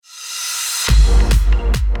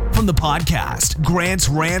from the podcast, Grant's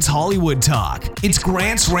Rants Hollywood Talk. It's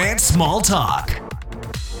Grant's Rants Small Talk.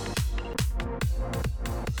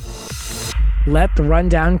 Let the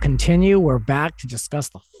rundown continue. We're back to discuss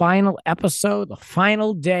the final episode, the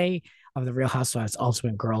final day of the Real Housewives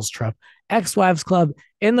Ultimate Girls Trip. Ex-Wives Club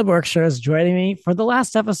in the Berkshires joining me for the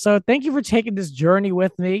last episode. Thank you for taking this journey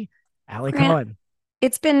with me, Allie Cohen.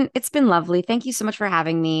 It's been lovely. Thank you so much for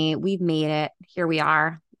having me. We've made it. Here we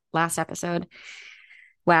are. Last episode.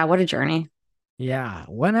 Wow, what a journey. Yeah.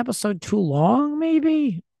 One episode too long,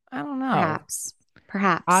 maybe? I don't know.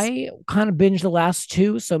 Perhaps. I kind of binged the last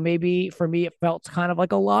two, so maybe for me it felt kind of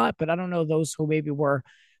like a lot, but I don't know those who maybe were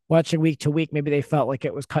watching week to week, maybe they felt like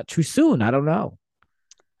it was cut too soon. I don't know.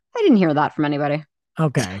 I didn't hear that from anybody.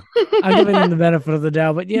 Okay. I'm giving them the benefit of the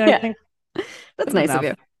doubt, but yeah. I think that's nice of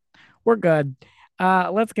you. We're good.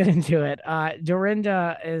 Let's get into it.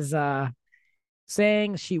 Dorinda is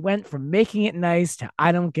saying she went from making it nice to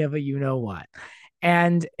I don't give a you know what.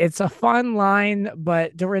 And it's a fun line,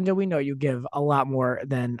 but Dorinda, we know you give a lot more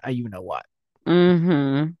than a you know what.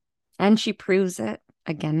 Mm-hmm. And she proves it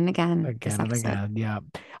again and again. Again and again, yeah.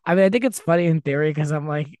 I mean, I think it's funny in theory because I'm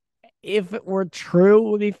like, if it were true,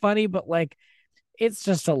 it would be funny, but like, it's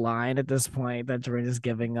just a line at this point that Dorinda's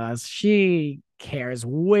giving us. She cares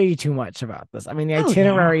way too much about this. I mean, the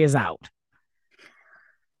itinerary is out.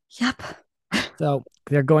 Yep. So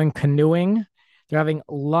they're going canoeing. They're having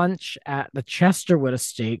lunch at the Chesterwood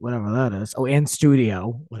Estate, whatever that is. Oh, and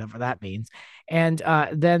studio, whatever that means. And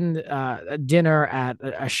then dinner at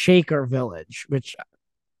a Shaker Village, which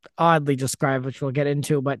oddly described, which we'll get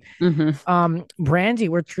into. But Brandy,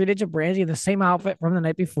 we're treated to Brandy in the same outfit from the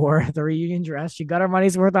night before, the reunion dress. She got her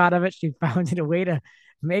money's worth out of it. She found a way to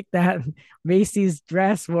make that Macy's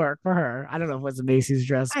dress work for her. I don't know if it was a Macy's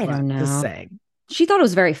dress. I don't know. Just saying. She thought it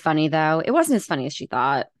was very funny, though. It wasn't as funny as she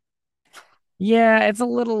thought. Yeah, it's a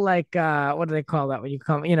little like what do they call that when you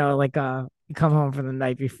come, you come home from the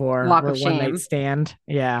night before, walk of shame. One night stand.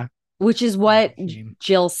 Yeah. Which is what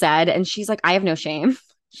Jill said, and she's like, I have no shame.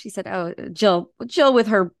 She said, "Oh, Jill with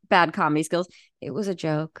her bad comedy skills, it was a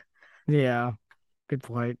joke." Yeah. Good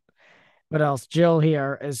point. What else? Jill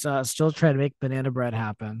here is still trying to make banana bread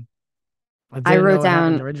happen. I wrote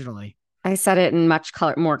down originally. I said it in much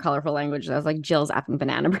more colorful language. I was like, Jill's effing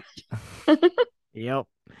banana bread. Yep.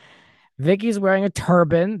 Vicky's wearing a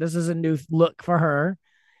turban. This is a new look for her.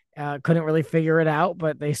 Couldn't really figure it out,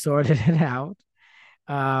 but they sorted it out.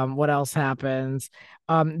 What else happens?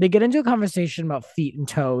 They get into a conversation about feet and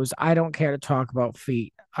toes. I don't care to talk about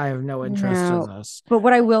feet. I have no interest in this. But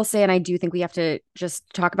what I will say, and I do think we have to just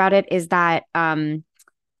talk about it, is that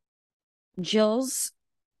Jill's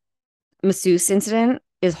masseuse incident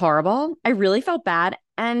is horrible. I really felt bad.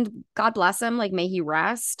 And God bless him, like, may he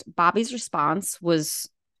rest. Bobby's response was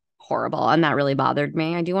horrible, and that really bothered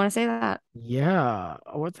me. I do want to say that. Yeah.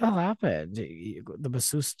 What the hell happened? The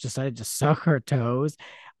masseuse decided to suck her toes.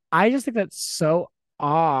 I just think that's so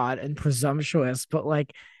odd and presumptuous, but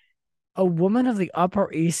like a woman of the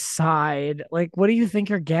Upper East Side, like, what do you think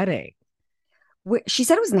you're getting? She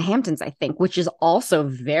said it was in the Hamptons, I think, which is also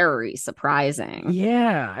very surprising.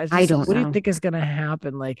 Yeah. I don't know. What do you think is going to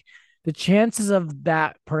happen? Like, the chances of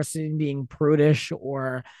that person being prudish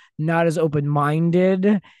or not as open-minded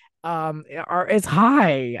is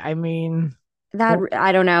high. I mean,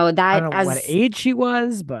 I don't know that. I don't know what age she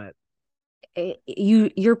was, but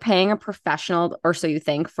you're paying a professional, or so you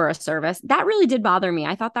think, for a service. That really did bother me.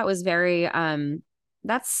 I thought that was very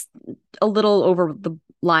that's a little over the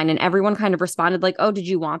line, and everyone kind of responded like, "Oh, did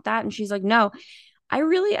you want that?" And she's like, "No, I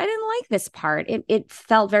didn't like this part. It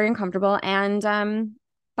felt very uncomfortable, and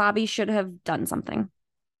Bobby should have done something."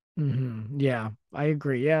 Yeah, I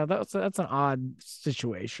agree. Yeah, that's an odd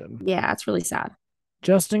situation. Yeah, it's really sad.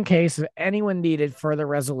 Just in case if anyone needed further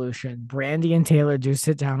resolution, Brandy and Taylor do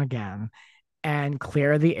sit down again and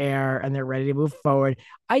clear the air, and they're ready to move forward.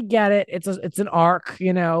 I get it. It's an arc,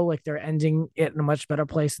 like they're ending it in a much better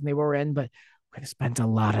place than they were in, but we've spent a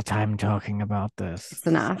lot of time talking about this. It's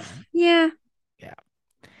enough. Yeah.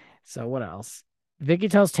 So what else? Vicky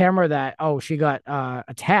tells Tamara that, she got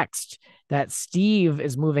a text that Steve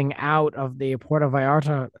is moving out of the Puerto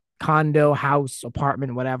Vallarta condo, house,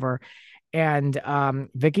 apartment, whatever. And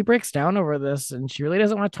Vicky breaks down over this, and she really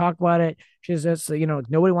doesn't want to talk about it. She's just,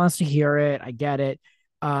 nobody wants to hear it. I get it.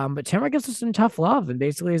 But Tamara gives us some tough love, and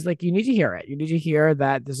basically is like, you need to hear it. You need to hear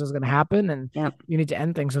that this is going to happen, and you need to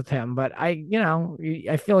end things with him. But I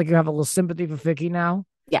feel like you have a little sympathy for Vicky now.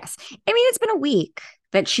 Yes. I mean, it's been a week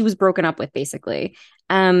that she was broken up with, basically.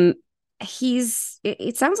 It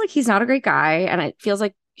sounds like he's not a great guy, and it feels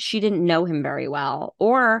like she didn't know him very well,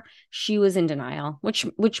 or she was in denial, which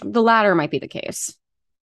the latter might be the case.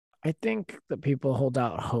 I think that people hold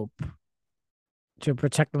out hope to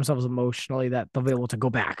protect themselves emotionally that they'll be able to go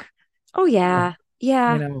back. Oh yeah. You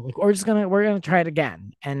Yeah. know, like we're gonna try it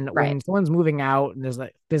again. And Right. when someone's moving out and there's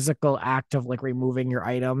like physical act of like removing your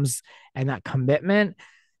items and that commitment,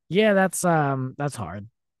 yeah, that's hard.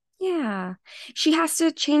 Yeah. She has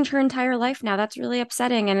to change her entire life now. That's really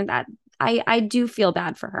upsetting. And that I do feel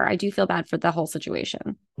bad for her. I do feel bad for the whole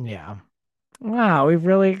situation. Yeah. Wow, we've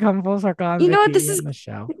really come full circle on You know what? Vicky This is in the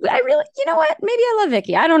show. I really, you know what? Maybe I love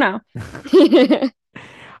Vicky. I don't know.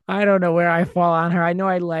 I don't know where I fall on her. I know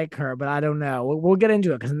I like her, but I don't know. We'll get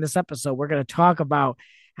into it because in this episode we're going to talk about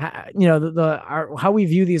how we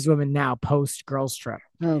view these women now post girls trip.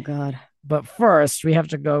 Oh God. But first, we have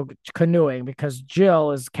to go canoeing because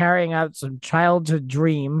Jill is carrying out some childhood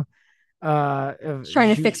dream. Trying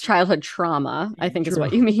to fix childhood trauma, I think is True.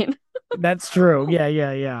 what you mean. That's true.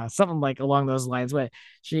 Yeah. Something like along those lines. But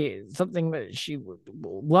she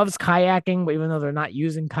loves kayaking, but even though they're not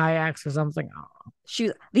using kayaks or something.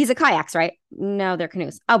 Oh. These are kayaks, right? No, they're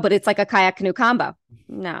canoes. Oh, but it's like a kayak canoe combo.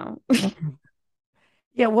 No.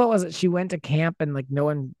 Yeah, what was it? She went to camp and like no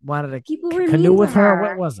one wanted to People were canoe mean to with her. her.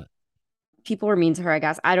 What was it? People were mean to her, I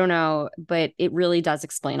guess. I don't know, but it really does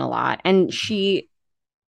explain a lot. And she,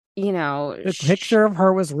 The picture of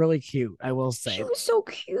her was really cute, I will say. she was so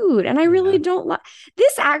cute. And I really don't like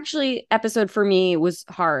this actually episode for me was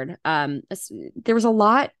hard. There was a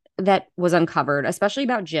lot that was uncovered, especially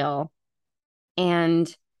about Jill.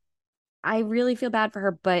 And I really feel bad for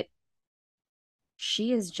her, but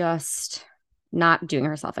she is just not doing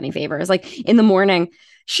herself any favors. Like in the morning,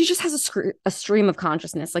 she just has a stream of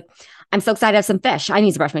consciousness. Like, I'm so excited to have some fish. I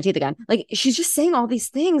need to brush my teeth again. Like, she's just saying all these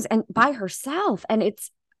things and by herself. And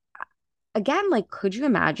it's, again, like, could you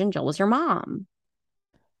imagine Jill was your mom?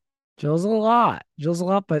 Jill's a lot.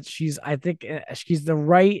 But I think she's the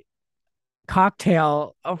right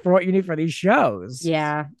cocktail for what you need for these shows.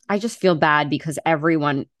 Yeah. I just feel bad because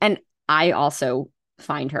everyone, and I also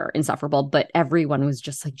find her insufferable, but everyone was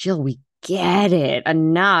just like, Jill, we get it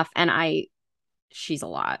enough. And she's a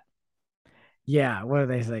lot. Yeah, what do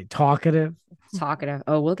they say? Talkative.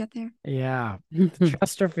 Oh, we'll get there. Yeah. The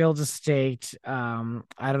Chesterfield estate. I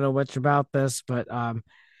don't know much about this, but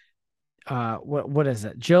what is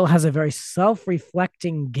it? Jill has a very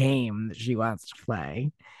self-reflecting game that she wants to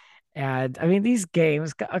play. And I mean, these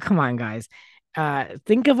games, come on, guys.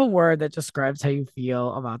 Think of a word that describes how you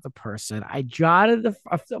feel about the person. I jotted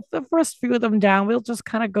the first few of them down. We'll just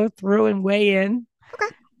kind of go through and weigh in.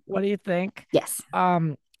 Okay. What do you think? Yes.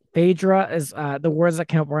 Phaedra is the words that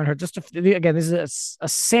came up around her. Again, this is a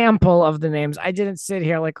sample of the names. I didn't sit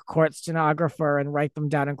here like a court stenographer and write them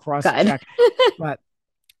down and cross check, but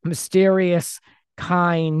mysterious,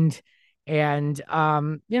 kind, and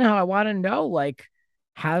I want to know, like,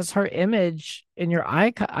 has her image in your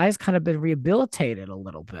eyes kind of been rehabilitated a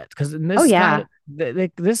little bit? Because in this,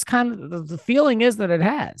 the feeling is that it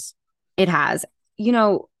has. It has.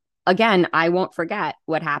 Again, I won't forget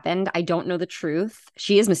what happened. I don't know the truth.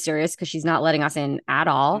 She is mysterious because she's not letting us in at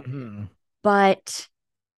all. Mm-hmm. But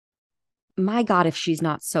my God, if she's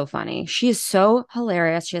not so funny. She is so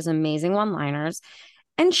hilarious. She has amazing one-liners.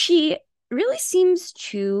 And she really seems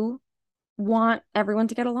to want everyone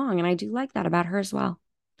to get along. And I do like that about her as well.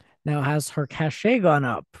 Now, has her cachet gone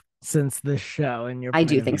up since this show in your I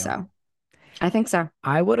do think so. I think so.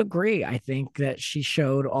 I would agree. I think that she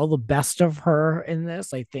showed all the best of her in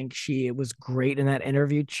this. I think she was great in that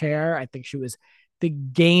interview chair. I think she was the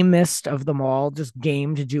gamest of them all, just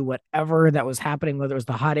game to do whatever that was happening, whether it was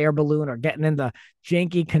the hot air balloon or getting in the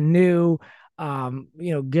janky canoe.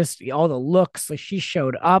 Just all the looks. Like, she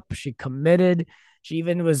showed up, she committed. She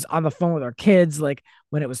even was on the phone with her kids, like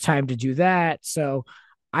when it was time to do that. So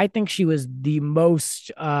I think she was the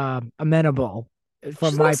most amenable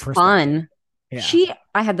from my perspective. Fun. Yeah.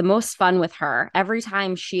 I had the most fun with her. Every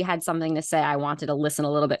time she had something to say, I wanted to listen a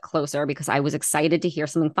little bit closer because I was excited to hear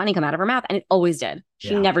something funny come out of her mouth, and it always did.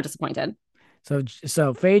 She never disappointed.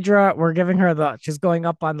 So Phaedra, we're giving her she's going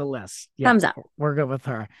up on the list. Yeah, thumbs up. We're good with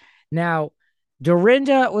her. Now,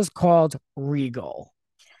 Dorinda was called Regal.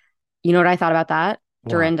 You know what I thought about that?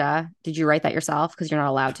 What? Dorinda, did you write that yourself? Because you're not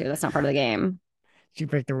allowed to. That's not part of the game. Did you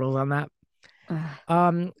break the rules on that?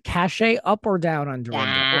 Cachet up or down on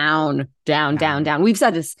Dorinda? Down. We've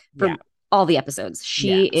said this for all the episodes.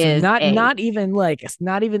 She is not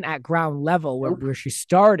even at ground level where she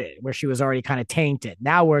started, where she was already kind of tainted.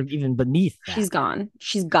 Now we're even beneath that.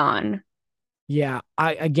 She's gone. Yeah.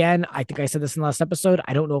 I think I said this in the last episode.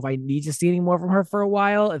 I don't know if I need to see any more from her for a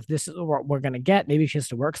while. If this is what we're gonna get, maybe she has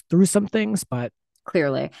to work through some things, but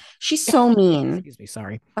clearly she's so mean. Excuse me,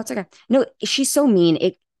 sorry. That's okay. No, she's so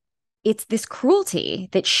mean. it's this cruelty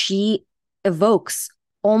that she evokes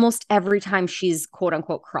almost every time she's quote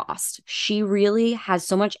unquote crossed. She really has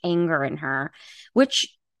so much anger in her,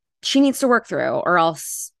 which she needs to work through, or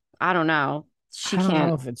else I don't know. She I don't know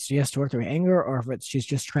can't. if it's she has to work through anger or if it's she's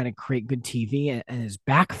just trying to create good TV and is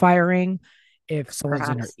backfiring. If someone's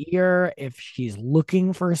in her Perhaps. ear, if she's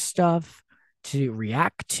looking for stuff to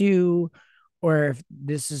react to, or if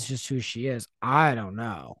this is just who she is. I don't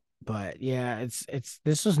know. But yeah, it's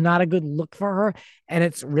this was not a good look for her. And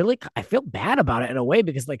it's really I feel bad about it in a way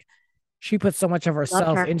because like she put so much of Loved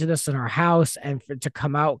herself her. into this in her house and for it to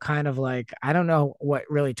come out kind of like I don't know what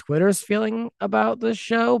really Twitter's feeling about this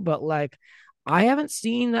show, but like I haven't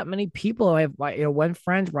seen that many people. I have like one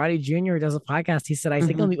friend, Roddy Jr., who does a podcast. He said, I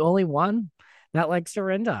think I'm Mhm. the only one that likes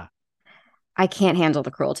Dorinda. I can't handle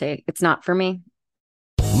the cruelty. It's not for me.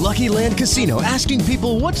 Lucky Land Casino asking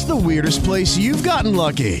people what's the weirdest place you've gotten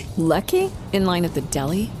lucky? Lucky? In line at the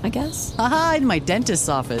deli, I guess? Aha, in my dentist's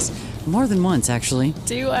office. More than once, actually.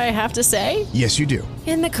 Do I have to say? Yes, you do.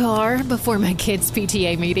 In the car before my kids'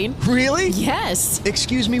 PTA meeting. Really? Yes.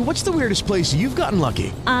 Excuse me, what's the weirdest place you've gotten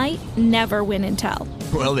lucky? I never win and tell.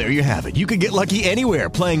 Well, there you have it. You can get lucky anywhere,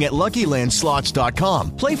 playing at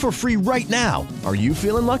LuckyLandSlots.com. Play for free right now. Are you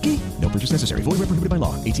feeling lucky? No purchase necessary. Void where prohibited by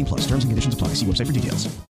law. 18 plus. Terms and conditions apply. See website for details.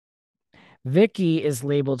 Vicky is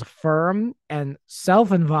labeled firm and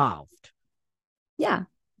self-involved. Yeah.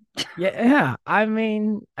 Yeah. I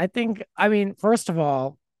mean, first of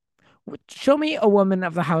all, show me a woman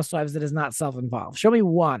of the housewives that is not self-involved. Show me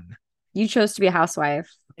one. You chose to be a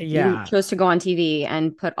housewife. You Yeah. chose to go on TV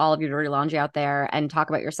and put all of your dirty laundry out there and talk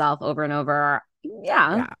about yourself over and over.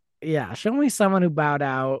 Yeah. Yeah. Yeah. Show me someone who bowed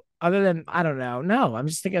out other than, I don't know. No, I'm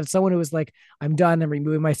just thinking of someone who was like, I'm done. I'm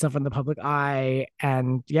removing myself from the public eye.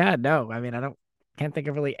 And yeah, no, I mean, can't think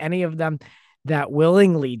of really any of them that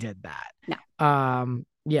willingly did that. No.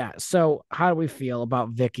 Yeah. So how do we feel about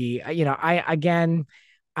Vicky? Again,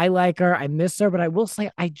 I like her. I miss her, but I will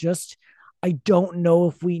say, I don't know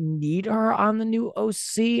if we need her on the new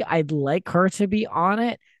OC. I'd like her to be on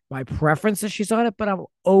it. My preference is she's on it, but I'm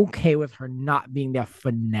okay with her not being there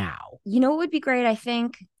for now. You know what would be great? I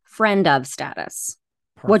think friend of status.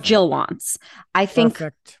 What Perfect. Jill wants. I think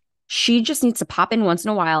Perfect. she just needs to pop in once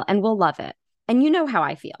in a while and we'll love it. And you know how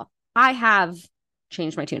I feel. I have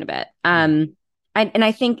changed my tune a bit. And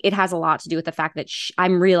I think it has a lot to do with the fact that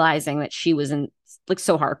I'm realizing that she was in like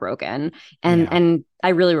so heartbroken and Yeah. and I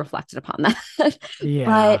really reflected upon that. Yeah.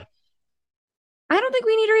 But I don't think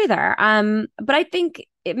we need her either. But I think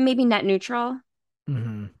it may be net neutral.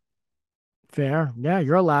 Mhm. Fair. Yeah,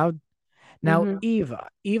 you're allowed. Now, Mhm.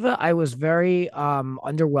 Eva, I was very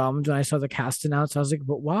underwhelmed when I saw the cast announced. I was like,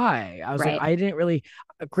 but why? I was like, Right. I didn't really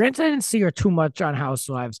granted I didn't see her too much on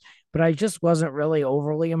Housewives, but I just wasn't really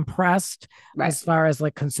overly impressed Right. as far as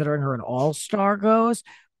like considering her an all-star goes.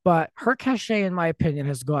 But her cachet, in my opinion,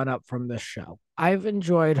 has gone up from this show. I've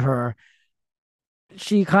enjoyed her.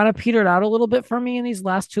 She kind of petered out a little bit for me in these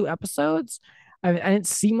last two episodes. I didn't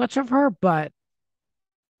see much of her, but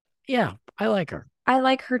yeah, I like her. I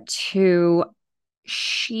like her too.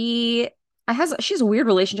 She she has a weird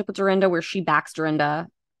relationship with Dorinda where she backs Dorinda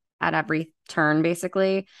at every turn,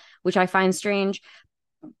 basically, which I find strange.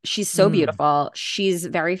 She's so Mm. beautiful. She's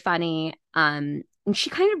very funny. And she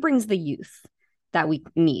kind of brings the youth that we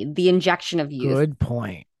need, the injection of youth. Good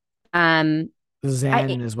point. Um, Zen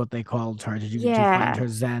I is what they called her. Did you yeah. find her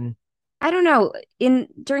Zen? I don't know.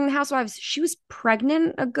 During the Housewives, she was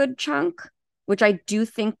pregnant a good chunk, which I do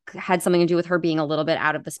think had something to do with her being a little bit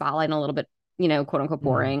out of the spotlight and a little bit, quote unquote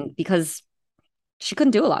boring because she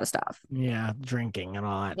couldn't do a lot of stuff. Yeah, drinking and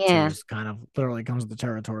all that Yeah. too just kind of literally comes with the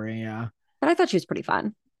territory. Yeah. But I thought she was pretty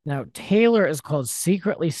fun. Now Taylor is called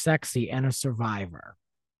Secretly Sexy and a Survivor.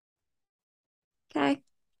 Okay.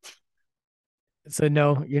 So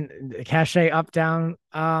no, cachet up down.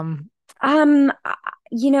 I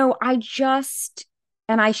just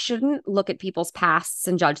and I shouldn't look at people's pasts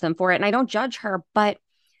and judge them for it. And I don't judge her, but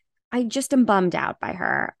I just am bummed out by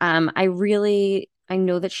her. I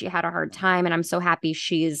know that she had a hard time and I'm so happy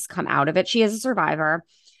she's come out of it. She is a survivor.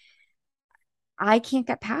 I can't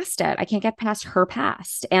get past it. I can't get past her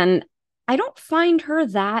past. And I don't find her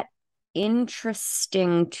that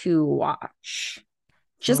interesting to watch.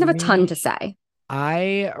 She doesn't For have a ton me, to say.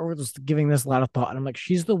 I was giving this a lot of thought, and I'm like,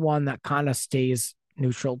 she's the one that kind of stays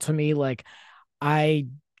neutral to me. Like, I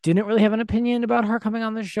didn't really have an opinion about her coming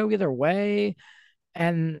on the show either way.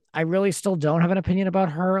 And I really still don't have an opinion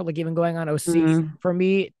about her, like even going on OC. Mm. For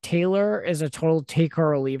me, Taylor is a total take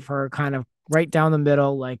her or leave her, kind of right down the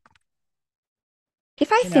middle. Like,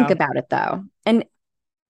 If I think about it though, and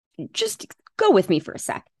just go with me for a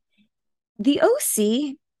sec. The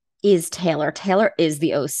OC is Taylor. Taylor is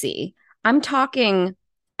the OC. I'm talking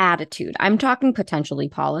attitude. I'm talking potentially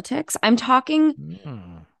politics. I'm talking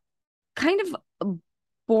kind of a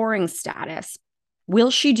boring status.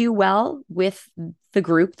 Will she do well with the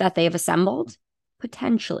group that they've assembled?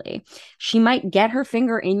 Potentially. She might get her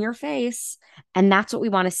finger in your face, and that's what we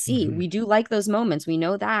want to see. We do like those moments. We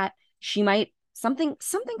know that she might something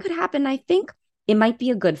could happen. I think it might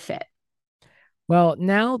be a good fit. Well,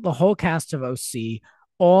 now the whole cast of OC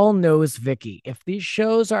all knows Vicky. If these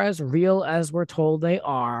shows are as real as we're told they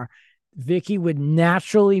are, Vicky would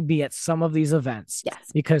naturally be at some of these events.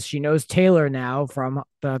 Yes. Because she knows Taylor now from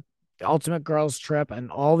the Ultimate Girls Trip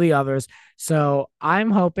and all the others. So I'm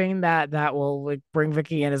hoping that will like bring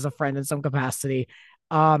Vicky in as a friend in some capacity.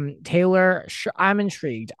 Taylor, I'm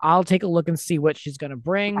intrigued. I'll take a look and see what she's going to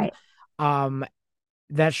bring. Right.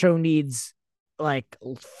 That show needs like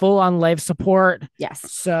full on life support.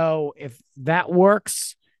 Yes. So if that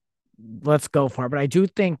works, let's go for it. But I do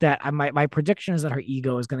think that my prediction is that her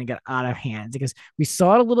ego is going to get out of hand, because we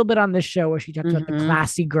saw it a little bit on this show where she talked about the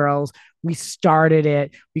classy girls. We started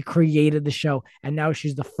it, we created the show, and now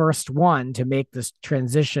she's the first one to make this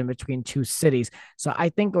transition between two cities. So I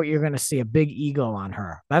think what you're going to see a big ego on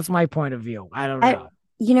her. That's my point of view. I don't know.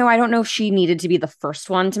 I don't know if she needed to be the first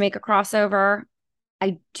one to make a crossover.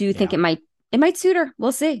 I do think it might suit her.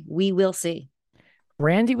 We'll see. We will see.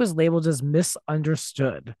 Brandi was labeled as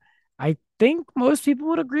misunderstood. I think most people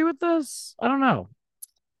would agree with this. I don't know.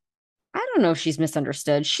 I don't know if she's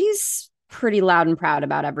misunderstood. She's pretty loud and proud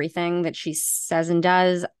about everything that she says and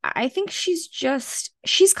does. I think she's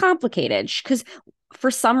complicated because for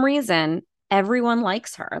some reason, everyone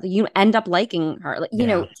likes her. You end up liking her. You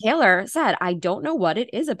know, Taylor said, I don't know what it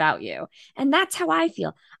is about you. And that's how I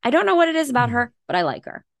feel. I don't know what it is about her, but I like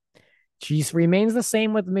her. She remains the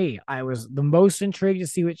same with me. I was the most intrigued to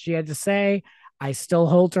see what she had to say. I still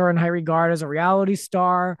hold her in high regard as a reality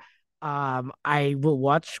star. I will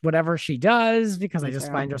watch whatever she does because I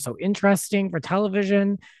just find her so interesting for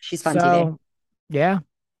television. She's fun TV. Yeah.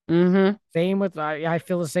 Same with, I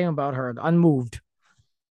feel the same about her. Unmoved.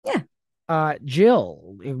 Yeah.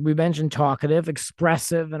 Jill, we mentioned talkative,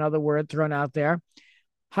 expressive, another word thrown out there.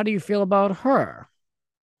 How do you feel about her?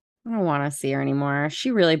 I don't want to see her anymore. She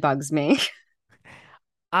really bugs me.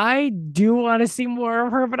 I do want to see more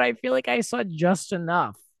of her, but I feel like I saw just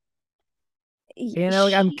enough.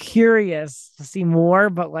 Like I'm curious to see more,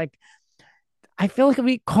 but like I feel like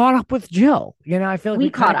we caught up with Jill. I feel like we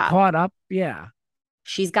caught up. Yeah.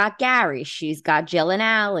 She's got Gary. She's got Jill and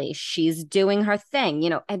Allie. She's doing her thing,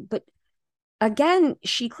 but again,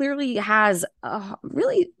 she clearly has a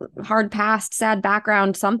really hard past, sad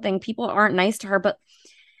background, something. People aren't nice to her, but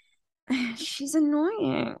she's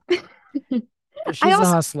annoying. She's a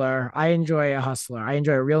hustler. I enjoy a hustler. I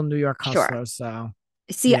enjoy a real New York hustler. Sure. So,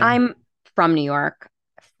 see, I'm from New York,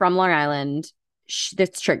 from Long Island.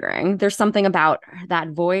 That's triggering. There's something about that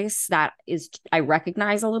voice that I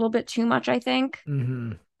recognize a little bit too much, I think.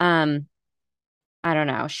 I don't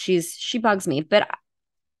know. She bugs me, but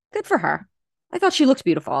good for her. I thought she looked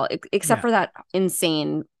beautiful, except for that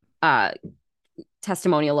insane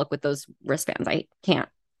testimonial look with those wristbands. I can't.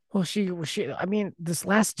 Well, I mean, this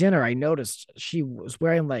last dinner, I noticed she was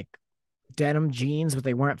wearing like denim jeans, but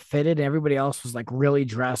they weren't fitted. And everybody else was like really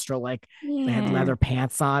dressed or like they had leather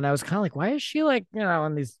pants on. I was kind of like, why is she like,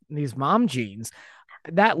 in these mom jeans?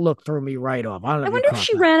 That look threw me right off. I wonder if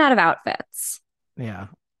she ran out of outfits. Yeah.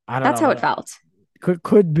 That's how it felt.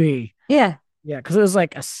 Could be. Yeah. Yeah. Because it was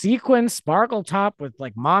like a sequin sparkle top with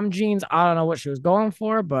like mom jeans. I don't know what she was going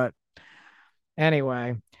for, but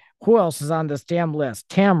anyway. Who else is on this damn list?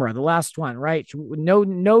 Tamra, the last one, right?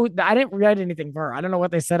 No, I didn't read anything for her. I don't know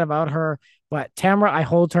what they said about her, but Tamra, I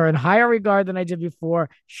hold her in higher regard than I did before.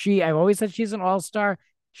 I've always said she's an all-star.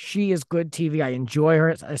 She is good TV. I enjoy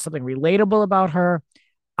her. There's something relatable about her.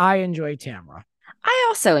 I enjoy Tamra. I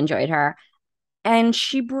also enjoyed her. And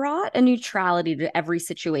she brought a neutrality to every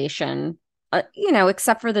situation,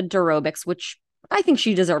 except for the Durobics, which I think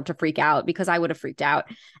she deserved to freak out because I would have freaked out.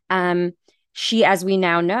 She, as we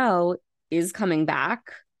now know, is coming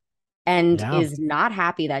back and is not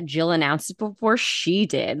happy that Jill announced it before she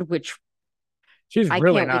did, which she's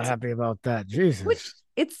really not happy about that. Jesus. Which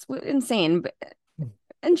it's insane.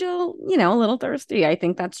 And Jill, a little thirsty. I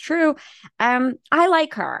think that's true. I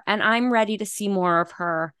like her and I'm ready to see more of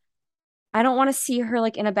her. I don't want to see her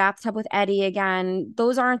like in a bathtub with Eddie again.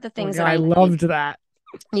 Those aren't the things that I loved that.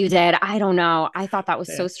 You did. I don't know. I thought that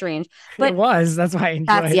was so strange. But it was. That's why I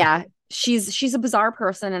enjoyed it. Yeah. She's a bizarre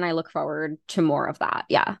person and I look forward to more of that.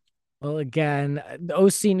 Yeah. Well, again, the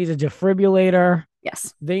OC needs a defibrillator.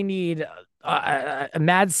 Yes. They need a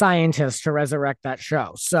mad scientist to resurrect that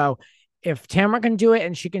show. So if Tamara can do it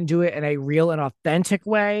and she can do it in a real and authentic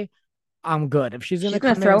way, I'm good. If she's She's gonna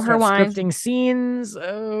gonna come in and throw her start wine. scripting scenes,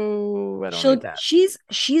 oh, I don't like that. She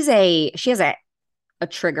has a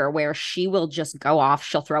trigger where she will just go off.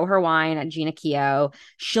 She'll throw her wine at Gina Keo.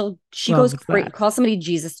 She goes Loved crazy, that. call somebody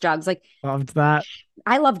Jesus jugs. Like Loved that.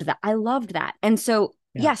 I loved that. I loved that. And so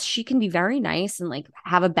Yeah. yes, she can be very nice and like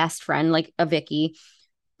have a best friend like a Vicky,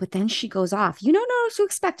 but then she goes off. You don't know what to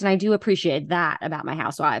expect, and I do appreciate that about my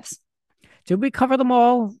housewives. Did we cover them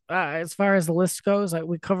all as far as the list goes? Like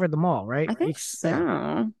we covered them all, right? I think so.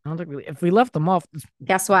 I don't think if we left them off.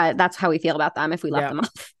 Guess what? That's how we feel about them if we left Yeah. them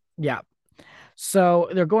off. Yeah. So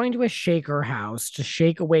they're going to a Shaker house to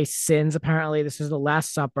shake away sins. Apparently, this is the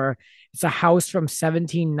Last Supper. It's a house from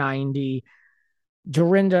 1790.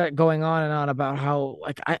 Dorinda going on and on about how,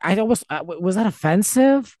 like, I almost was that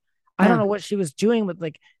offensive? I don't Yeah. know what she was doing with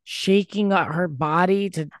like shaking up her body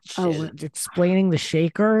to explaining the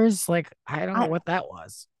Shakers. Like, I don't know what that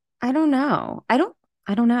was. I don't know. I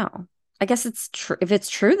don't know. I guess it's true. If it's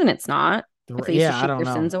true, then it's not. If they used to Yeah, I shake don't your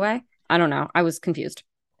know. sins away. I don't know. I was confused.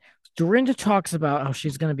 Dorinda talks about how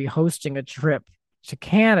she's going to be hosting a trip to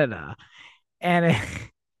Canada, and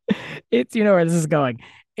it's you know where this is going.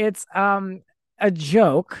 It's a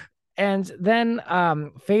joke, and then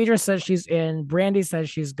Phaedra says she's in. Brandy says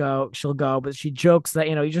she'll go, but she jokes that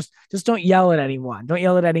you just don't yell at anyone, don't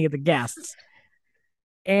yell at any of the guests.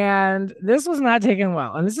 And this was not taken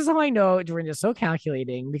well, and this is how I know Dorinda's so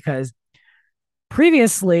calculating because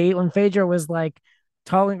previously when Phaedra was like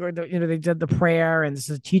telling her, they did the prayer and this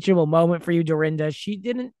is a teachable moment for you, Dorinda. She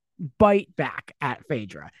didn't bite back at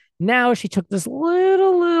Phaedra. Now she took this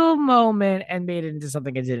little moment and made it into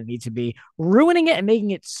something it didn't need to be, ruining it and making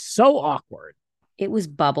it so awkward. It was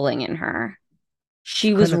bubbling in her.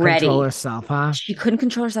 She was ready. Control herself, huh? She couldn't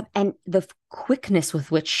control herself, and the quickness with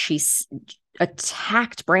which she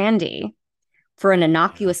attacked Brandy for an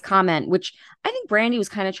innocuous comment, which I think Brandy was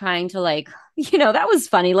kind of trying to like, that was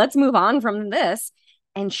funny. Let's move on from this.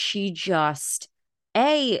 And she just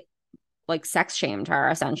like sex shamed her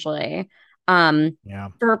essentially.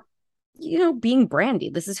 For being Brandy.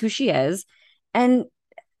 This is who she is. And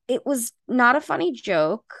it was not a funny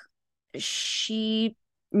joke. She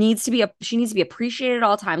needs to be appreciated at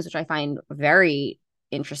all times, which I find very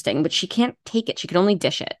interesting, but she can't take it. She can only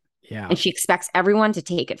dish it. Yeah. And she expects everyone to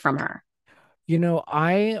take it from her.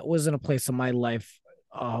 I was in a place in my life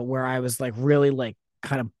where I was like really like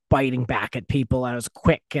kind of biting back at people. I was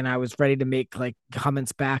quick and I was ready to make like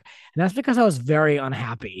comments back. And that's because I was very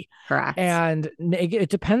unhappy. Correct. And it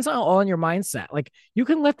depends on your mindset. Like you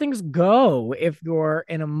can let things go if you're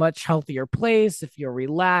in a much healthier place, if you're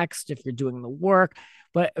relaxed, if you're doing the work.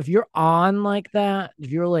 But if you're on like that,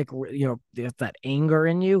 if you're like, there's that anger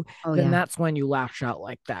in you, then that's when you lash out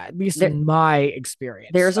like that, at least in my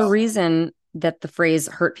experience. There's a reason that the phrase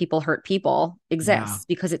hurt people exists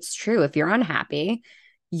because it's true. If you're unhappy,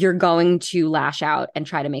 you're going to lash out and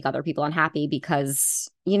try to make other people unhappy because,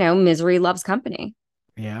 misery loves company.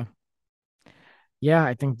 Yeah. Yeah,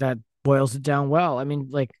 I think that boils it down well. I mean,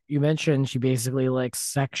 like you mentioned, she basically like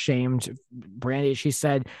sex shamed Brandy. She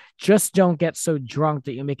said, just don't get so drunk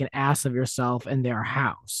that you make an ass of yourself in their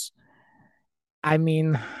house. I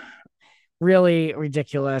mean, really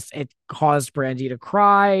ridiculous. It caused Brandy to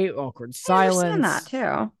cry, awkward silence. I understand that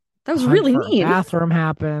too. That was really mean. Bathroom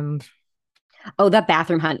happened. Oh, that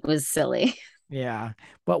bathroom hunt was silly. Yeah.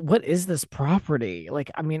 But what is this property? Like,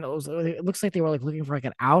 I mean, it looks like they were like looking for like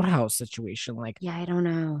an outhouse situation. Like, yeah, I don't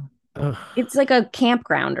know. Ugh. It's like a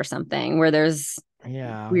campground or something where there's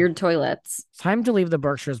weird toilets. It's time to leave the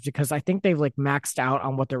Berkshires because I think they've like maxed out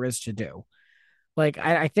on what there is to do. Like,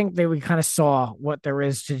 I think we kind of saw what there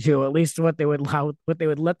is to do, at least what they would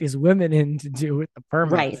let these women in to do with the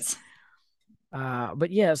permit. Right.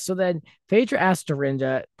 But yeah, so then Phaedra asked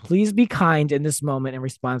Dorinda, please be kind in this moment in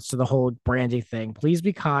response to the whole Brandy thing. Please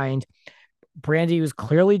be kind. Brandy was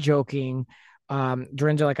clearly joking.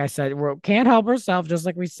 Dorinda, like I said, can't help herself, just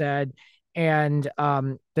like we said. And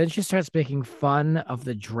then she starts making fun of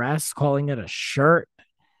the dress, calling it a shirt.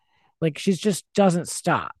 Like she just doesn't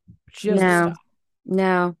stop.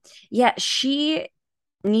 No. Yeah, she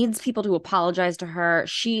needs people to apologize to her.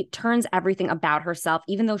 She turns everything about herself,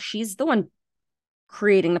 even though she's the one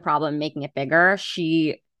creating the problem, making it bigger.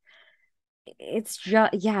 She's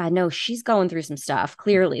going through some stuff.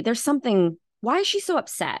 Clearly, there's something. Why is she so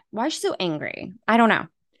upset? Why is she so angry? I don't know.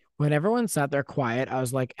 When everyone sat there quiet, I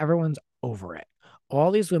was like, everyone's over it.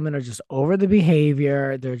 All these women are just over the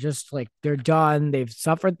behavior. They're just like, they're done. They've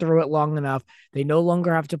suffered through it long enough. They no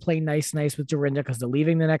longer have to play nice with Dorinda because they're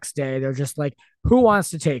leaving the next day. They're just like, who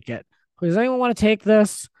wants to take it? Does anyone want to take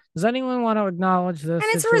this? Does anyone want to acknowledge this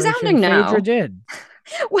And it's a situation? resounding no. Phaedra did.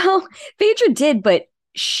 Well, Phaedra did, but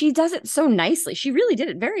she does it so nicely. She really did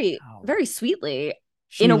it very, very sweetly.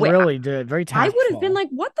 She in a way, really did. Very tactful. I would have been like,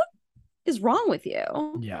 what the is wrong with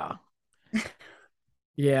you? Yeah.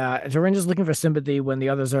 Yeah. Dorinda's looking for sympathy when the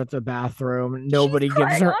others are at the bathroom. Nobody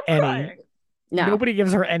gives her any. No. Nobody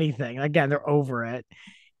gives her anything. Again, they're over it.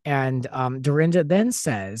 And Dorinda then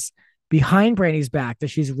says behind Brandy's back that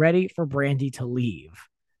she's ready for Brandy to leave.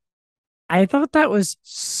 I thought that was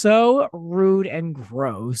so rude and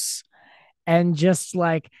gross. And just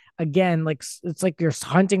like, again, like it's like you're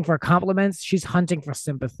hunting for compliments. She's hunting for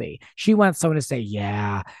sympathy. She wants someone to say,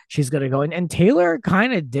 yeah, she's going to go. And Taylor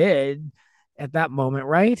kind of did at that moment,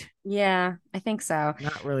 right? Yeah, I think so.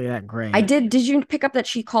 Not really that great. I did. Did you pick up that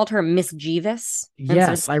she called her Miss Jeeves?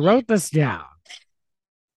 Yes, I wrote this down.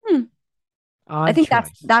 I think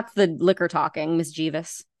that's the liquor talking, Miss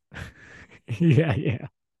Jeeves. Yeah.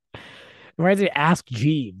 Reminds me of Ask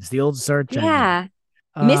Jeeves, the old search engine. Yeah.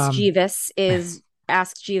 Miss Jeeves is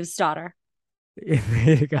Ask Jeeves' daughter.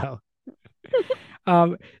 There you go.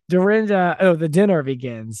 Dorinda, the dinner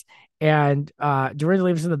begins, and Dorinda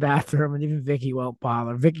leaves in the bathroom, and even Vicky won't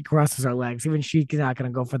bother. Vicky crosses her legs. Even she's not going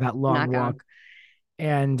to go for that long walk.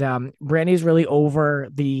 And Brandy's really over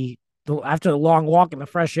after the long walk in the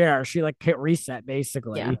fresh air. She like hit reset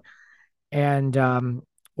basically. Yeah. And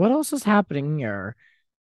what else is happening here?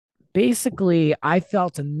 Basically, I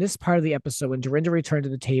felt in this part of the episode when Dorinda returned to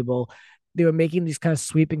the table, they were making these kind of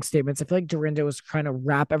sweeping statements. I feel like Dorinda was trying to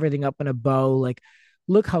wrap everything up in a bow. Like,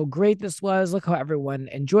 look how great this was. Look how everyone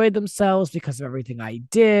enjoyed themselves because of everything I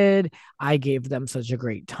did. I gave them such a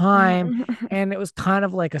great time. And it was kind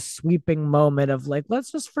of like a sweeping moment of like,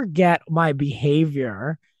 let's just forget my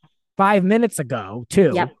behavior 5 minutes ago,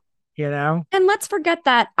 too. Yep. You know? And let's forget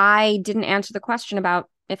that I didn't answer the question about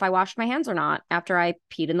if I washed my hands or not after I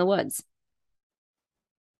peed in the woods.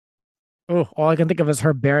 Oh, all I can think of is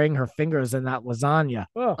her burying her fingers in that lasagna.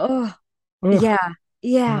 Oh, yeah.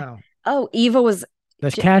 No. Oh, Eva was.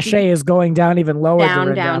 The cachet is going down even lower.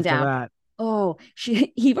 Down. That. Oh,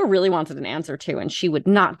 Eva really wanted an answer too, and she would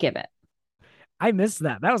not give it. I missed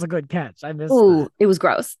that. That was a good catch. I missed. Oh, it was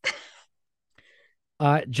gross.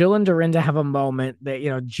 Jill and Dorinda have a moment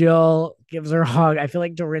that, Jill gives her a hug. I feel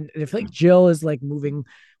like Jill is like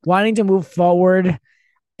wanting to move forward.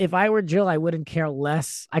 If I were Jill, I wouldn't care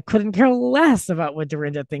less. I couldn't care less about what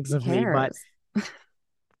Dorinda thinks of me, but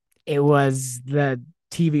it was the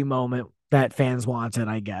TV moment that fans wanted,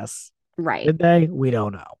 I guess. Right. Did they? We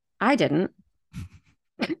don't know. I didn't.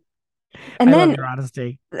 And then love your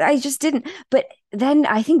honesty. I just didn't. But then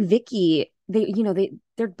I think Vicky,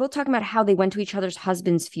 they're both talking about how they went to each other's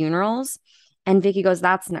husbands' funerals, and Vicky goes,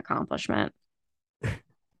 "That's an accomplishment."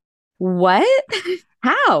 What?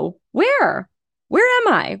 How? Where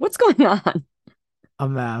am I? What's going on? A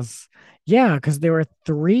mess. Yeah, because there were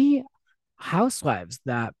 3 housewives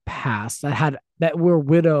that passed that were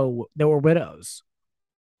widows,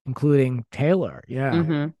 including Taylor. Yeah.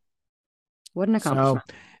 Mm-hmm. What an accomplishment.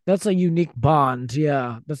 So that's a unique bond.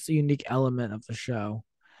 Yeah, that's a unique element of the show.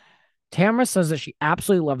 Tamara says that she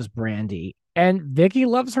absolutely loves Brandy, and Vicky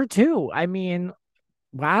loves her too. I mean,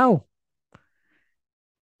 wow.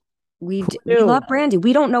 We love Brandy.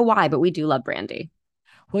 We don't know why, but we do love Brandy.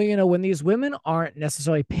 Well, when these women aren't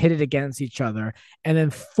necessarily pitted against each other and then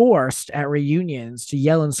forced at reunions to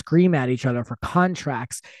yell and scream at each other for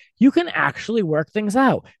contracts, you can actually work things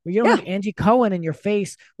out. You don't have Andy Cohen in your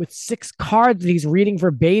face with 6 cards that he's reading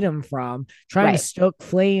verbatim from, trying to stoke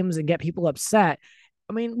flames and get people upset.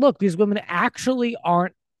 I mean, look, these women actually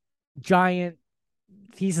aren't giant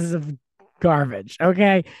pieces of garbage,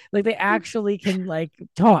 okay? Like, they actually can, like,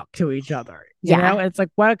 talk to each other. You know? It's like,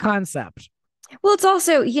 what a concept. Well, it's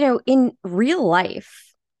also, in real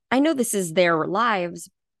life, I know this is their lives,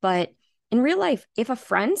 but in real life, if a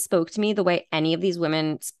friend spoke to me the way any of these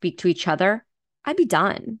women speak to each other, I'd be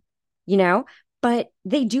done, but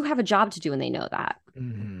they do have a job to do and they know that.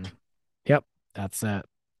 Mm-hmm. Yep. That's it.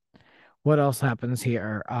 What else happens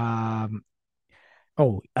here? I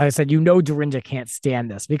said, Dorinda can't stand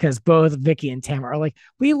this because both Vicky and Tamara are like,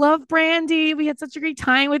 we love Brandy. We had such a great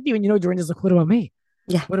time with you. And, Dorinda's like, what about me?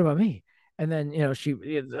 Yeah. What about me? And then,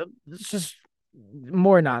 it's just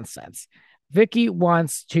more nonsense. Vicky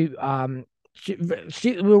wants to,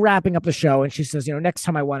 we're wrapping up the show and she says, next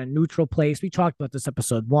time I want a neutral place. We talked about this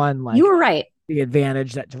episode 1. Like, you were right. The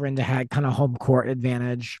advantage that Dorinda had, kind of home court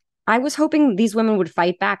advantage. I was hoping these women would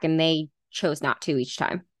fight back and they chose not to each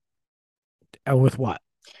time. With what?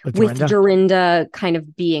 With Dorinda kind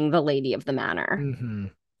of being the lady of the manor. Mm-hmm.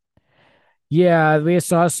 Yeah, we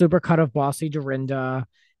saw a super cut of bossy Dorinda.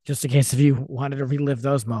 just in case if you wanted to relive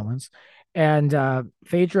those moments. And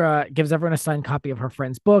Phaedra gives everyone a signed copy of her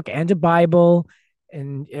friend's book and a Bible.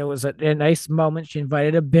 And it was a nice moment. She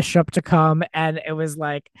invited a bishop to come, and it was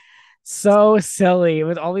like so silly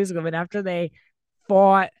with all these women after they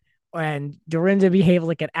fought and Dorinda behaved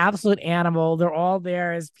like an absolute animal. They're all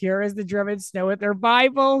there as pure as the driven snow with their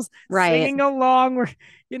Bibles, Right. singing along. Where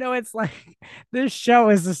it's like this show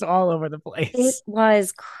is just all over the place. It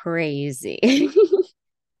was crazy. It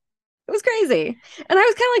was crazy. And I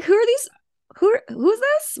was kind of like, who are these? Who's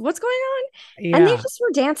this? What's going on? Yeah. And they just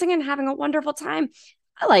were dancing and having a wonderful time.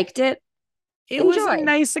 I liked it. It was a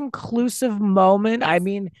nice inclusive moment. I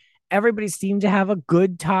mean, everybody seemed to have a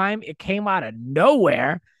good time. It came out of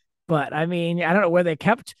nowhere, but I mean, I don't know where they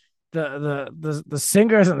kept the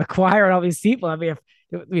singers and the choir and all these people. I mean,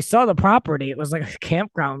 if we saw the property, it was like a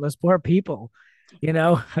campground. Those poor people, I don't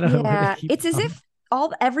know. Yeah, it's as if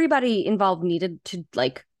everybody involved needed to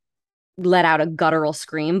like let out a guttural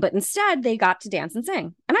scream, but instead they got to dance and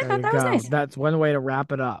sing, and I thought that was nice. That's one way to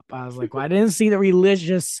wrap it up. I was like, well, I didn't see the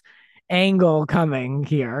religious angle coming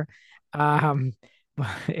here. But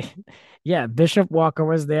yeah, Bishop Walker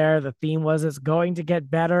was there. The theme was it's going to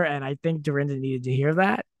get better, and I think Dorinda needed to hear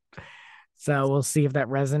that. So we'll see if that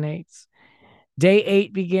resonates. Day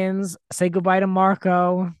 8 begins. Say goodbye to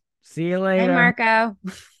Marco. See you later. Hey, Marco.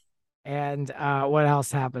 And what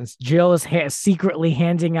else happens? Jill is secretly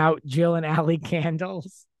handing out Jill and Allie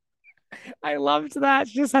candles. I loved that.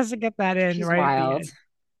 She just has to get that in. She's right. Wild.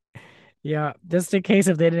 Yeah, just in case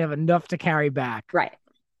if they didn't have enough to carry back. Right.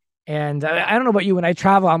 And I don't know about you. When I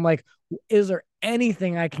travel, I'm like, is there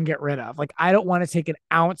anything I can get rid of? Like, I don't want to take an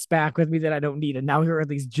ounce back with me that I don't need. And now here are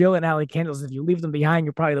these Jill and Allie candles. If you leave them behind,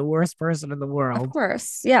 you're probably the worst person in the world. Of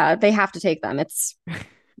course. Yeah, they have to take them. It's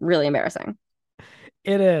really embarrassing.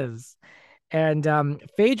 It is. And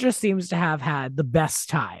Phaedra seems to have had the best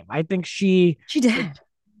time. I think she did.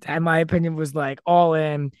 In my opinion, was like all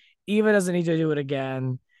in. Eva doesn't need to do it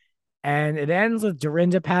again. And it ends with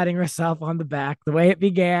Dorinda patting herself on the back the way it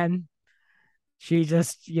began. She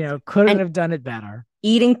just, couldn't have done it better.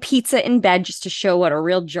 Eating pizza in bed just to show what a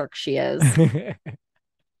real jerk she is.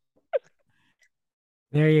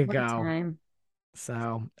 There you What go. Time.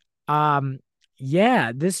 So,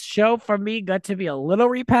 yeah, this show for me got to be a little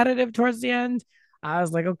repetitive towards the end. I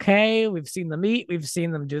was like, okay, we've seen them eat, we've seen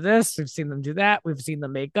them do this, we've seen them do that, we've seen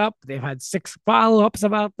them make up. They've had 6 follow-ups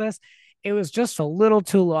about this. It was just a little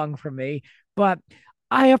too long for me, but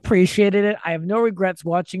I appreciated it. I have no regrets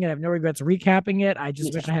watching it. I have no regrets recapping it. I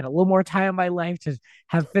just wish I had a little more time in my life to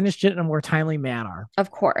have finished it in a more timely manner.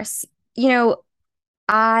 Of course.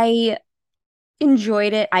 I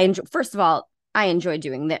enjoyed it. First of all, I enjoyed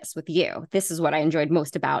doing this with you. This is what I enjoyed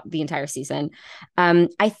most about the entire season.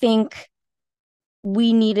 I think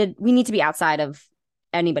we need to be outside of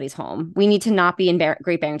anybody's home. We need to not be in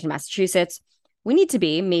Great Barrington, Massachusetts. We need to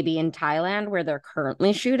be maybe in Thailand where they're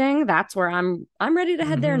currently shooting. That's where I'm ready to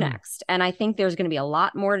head there next. And I think there's going to be a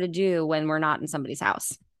lot more to do when we're not in somebody's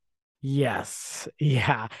house. Yes.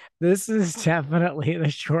 Yeah. This is definitely the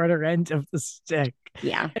shorter end of the stick.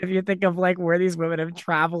 Yeah. If you think of like where these women have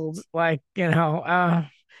traveled, like, they went to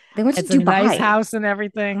it's Dubai. A nice house and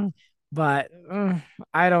everything, but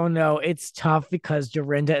I don't know. It's tough because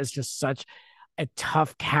Dorinda is just such a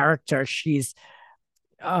tough character. She's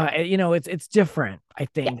it's different. I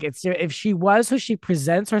think it's if she was who she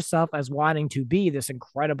presents herself as wanting to be, this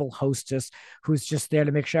incredible hostess who's just there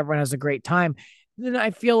to make sure everyone has a great time, then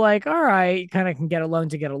I feel like, all right, kind of can get along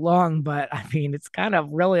to get along. But I mean, it's kind of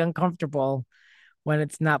really uncomfortable when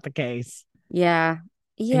it's not the case. Yeah.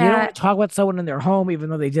 Yeah. And you don't want to talk about someone in their home,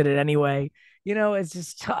 even though they did it anyway. It's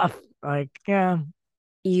just tough. Like, yeah.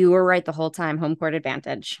 You were right the whole time. Home court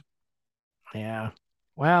advantage. Yeah.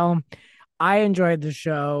 Well, I enjoyed the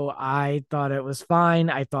show. I thought it was fine.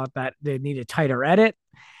 I thought that they needed tighter edit.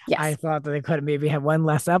 Yes. I thought that they could have maybe had one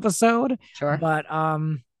less episode. Sure. But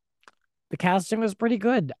the casting was pretty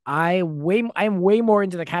good. I'm way more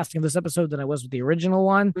into the casting of this episode than I was with the original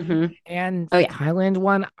one. Mm-hmm. And the Thailand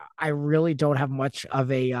one, I really don't have much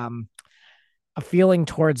of a feeling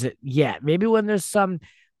towards it yet. Maybe when there's some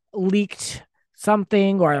leaked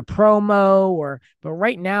something or a promo but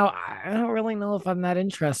right now I don't really know if I'm that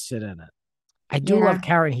interested in it. I do love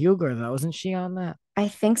Karen Huger though. Isn't she on that? I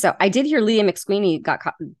think so. I did hear Leah McSweeney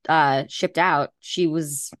got shipped out. She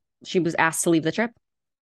was asked to leave the trip.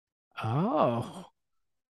 Oh.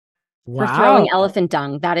 Wow. For throwing elephant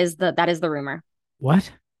dung. That is the rumor.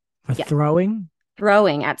 What? For throwing?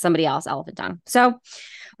 Throwing at somebody else elephant dung. So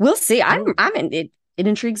we'll see. I'm in it. It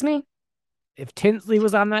intrigues me. If Tinsley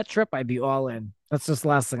was on that trip, I'd be all in. That's just the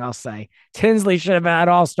last thing I'll say. Tinsley should have been at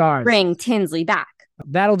All Stars. Bring Tinsley back.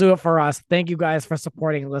 That'll do it for us. Thank you guys for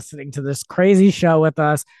supporting and listening to this crazy show with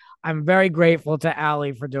us. I'm very grateful to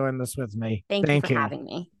Allie for doing this with me. Thank you for having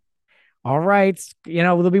me. All right.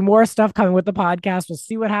 There'll be more stuff coming with the podcast. We'll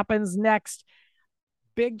see what happens next.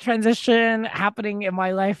 Big transition happening in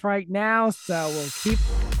my life right now. So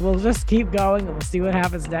we'll just keep going and we'll see what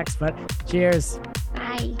happens next. But cheers.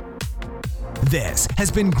 Bye. This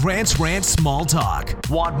has been Grant's Rant Small Talk.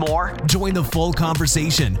 Want more? Join the full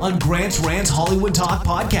conversation on Grant's Rant Hollywood Talk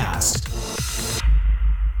podcast.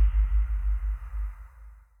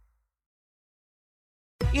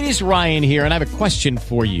 It is Ryan here, and I have a question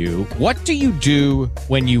for you. What do you do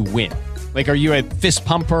when you win? Like, are you a fist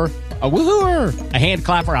pumper, a woohooer, a hand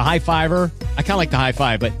clapper, a high fiver? I kind of like the high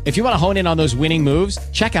five, but if you want to hone in on those winning moves,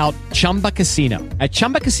 check out Chumba Casino. At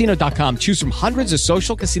ChumbaCasino.com, choose from hundreds of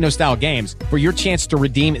social casino style games for your chance to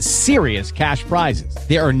redeem serious cash prizes.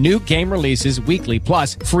 There are new game releases weekly,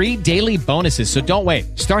 plus free daily bonuses. So don't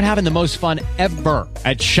wait. Start having the most fun ever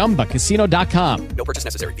at ChumbaCasino.com. No purchase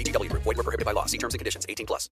necessary. VGW Group. Void where prohibited by law. See terms and conditions. 18+.